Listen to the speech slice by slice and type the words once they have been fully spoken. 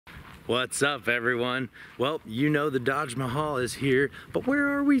What's up, everyone? Well, you know the Dodge Mahal is here, but where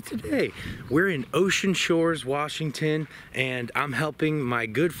are we today? We're in Ocean Shores, Washington, and I'm helping my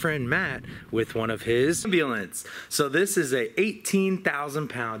good friend Matt with one of his ambulance. So this is a 18,000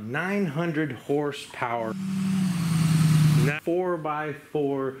 pound, 900 horsepower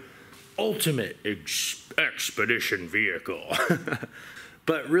 4x4 ultimate expedition vehicle.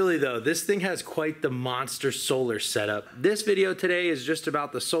 But really though, this thing has quite the monster solar setup. This video today is just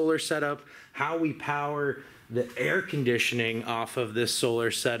about the solar setup, how we power the air conditioning off of this solar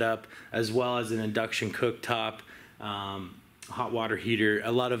setup, as well as an induction cooktop, hot water heater,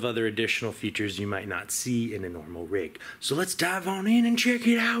 a lot of other additional features you might not see in a normal rig. So let's dive on in and check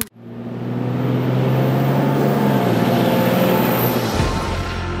it out.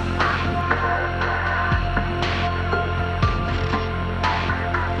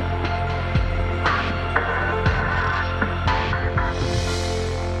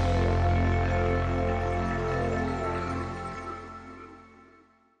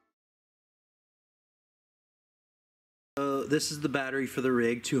 This is the battery for the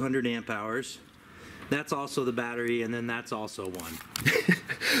rig, 200 amp hours. That's also the battery, and then that's also one.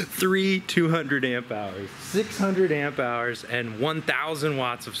 200 amp hours, 600 amp hours, and 1,000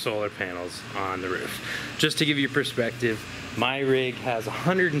 watts of solar panels on the roof. Just to give you perspective, my rig has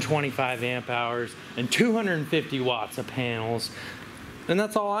 125 amp hours and 250 watts of panels, and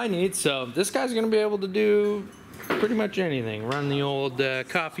that's all I need. So this guy's gonna be able to do pretty much anything. Run the old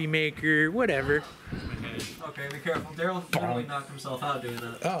coffee maker, whatever. Okay, be careful. Daryl literally knocked himself out doing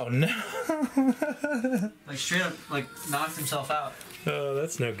that. Oh no. Like straight up, like knocked himself out. Oh,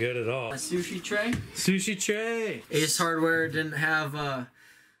 that's no good at all. A sushi tray. Sushi tray. Ace Hardware didn't have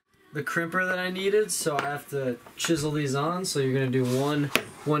the crimper that I needed, so I have to chisel these on. So you're gonna do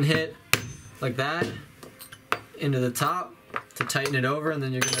one hit like that into the top to tighten it over, and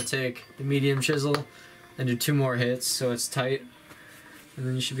then you're gonna take the medium chisel and do 2 more hits so it's tight, and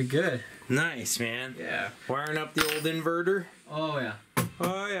then you should be good. Nice, man. Yeah. Wiring up the old inverter. Oh yeah.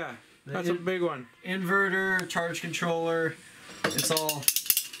 Oh yeah. That's a big one. Inverter, charge controller. It's all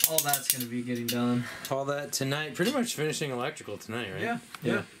that's gonna be getting done. All that tonight. Pretty much finishing electrical tonight, right? Yeah.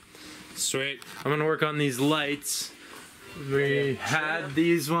 Yeah. Sweet. I'm gonna work on these lights. We had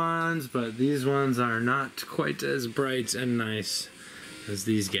these ones, but these ones are not quite as bright and nice as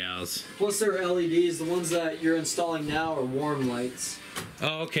these gals. Plus they're LEDs. The ones that you're installing now are warm lights.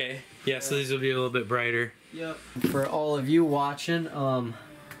 Oh, okay. Yeah, so these will be a little bit brighter. Yep. For all of you watching,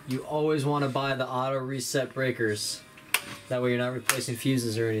 you always want to buy the auto reset breakers. That way you're not replacing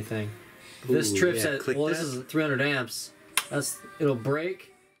fuses or anything. This trips at, well, this is 300 amps. It'll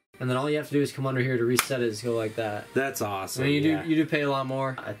break, and then all you have to do is come under here to reset it. Is go like that. That's awesome. I mean, you do pay a lot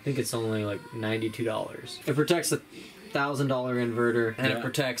more. I think it's only like $92. It protects a $1,000 inverter, and it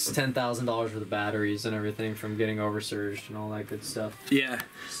protects $10,000 worth of batteries and everything from getting oversurged and all that good stuff. Yeah.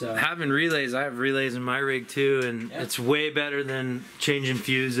 So having relays, I have relays in my rig too, and it's way better than changing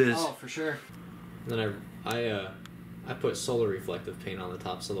fuses. Oh, for sure. Then I put solar reflective paint on the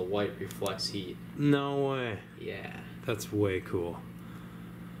top so the white reflects heat. No way. Yeah. That's way cool.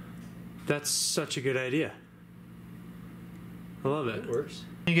 That's such a good idea. I love it. It works.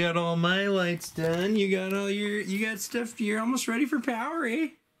 You got all my lights done. You got all you got stuff. You're almost ready for power, eh?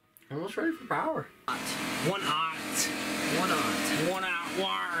 Almost ready for power. 1 aught. 1 aught. 1 aught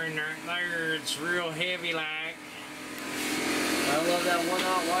wiring right there. It's real heavy like. I love that 1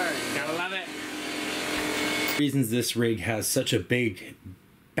 aught wiring. Gotta love it. Reasons this rig has such a big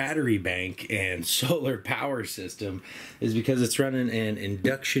battery bank and solar power system is because it's running an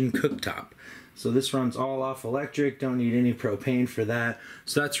induction cooktop. So this runs all off electric, don't need any propane for that.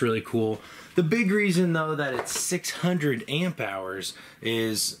 So that's really cool. The big reason though that it's 600 amp hours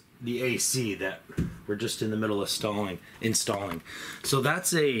is the AC that we're just in the middle of installing. So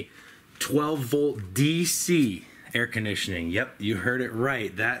that's a 12 volt DC air conditioning. Yep, you heard it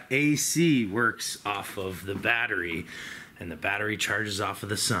right. That AC works off of the battery, and the battery charges off of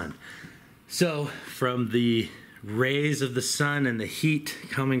the sun. So from the rays of the sun and the heat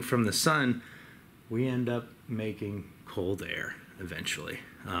coming from the sun, we end up making cold air eventually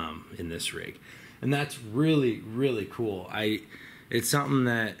in this rig. And that's really, really cool. It's something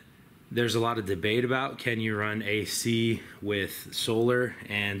that there's a lot of debate about. Can you run AC with solar?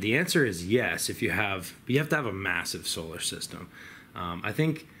 And the answer is yes. If you have to have a massive solar system. I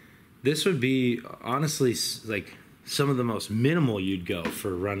think this would be honestly like some of the most minimal you'd go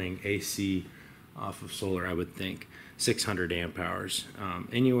for running AC off of solar, I would think. 600 amp hours,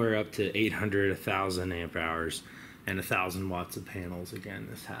 anywhere up to 800, 1,000 amp hours, and 1,000 watts of panels. Again,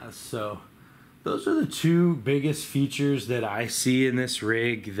 this has so those are the two biggest features that I see in this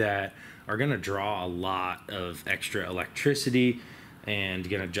rig that are going to draw a lot of extra electricity and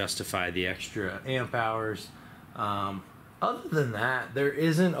going to justify the extra amp hours. Other than that, there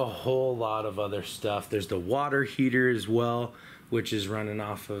isn't a whole lot of other stuff. There's the water heater as well, which is running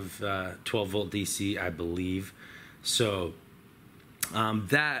off of 12 volt DC, I believe. So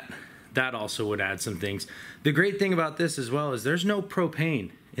that also would add some things. The great thing about this as well is there's no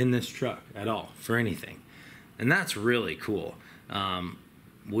propane in this truck at all for anything, and that's really cool.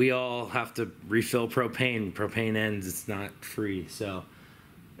 We all have to refill propane. Propane ends, it's not free, so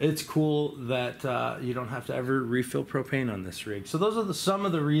it's cool that you don't have to ever refill propane on this rig. So those are some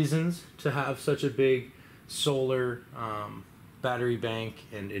of the reasons to have such a big solar battery bank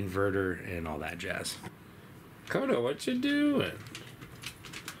and inverter and all that jazz. Kodo, what you doing?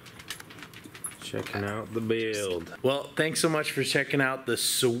 Checking out the build. Well, thanks so much for checking out the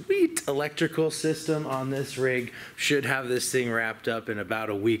sweet electrical system on this rig. Should have this thing wrapped up in about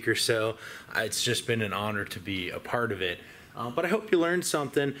a week or so. It's just been an honor to be a part of it. But I hope you learned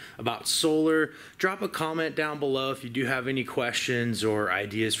something about solar. Drop a comment down below if you do have any questions or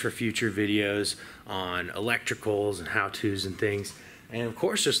ideas for future videos on electricals and how-tos and things. And of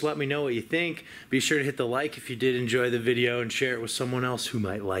course, just let me know what you think. Be sure to hit the like if you did enjoy the video and share it with someone else who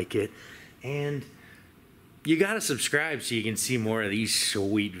might like it. And you gotta subscribe so you can see more of these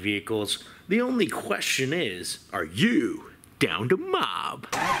sweet vehicles. The only question is, are you down to mob?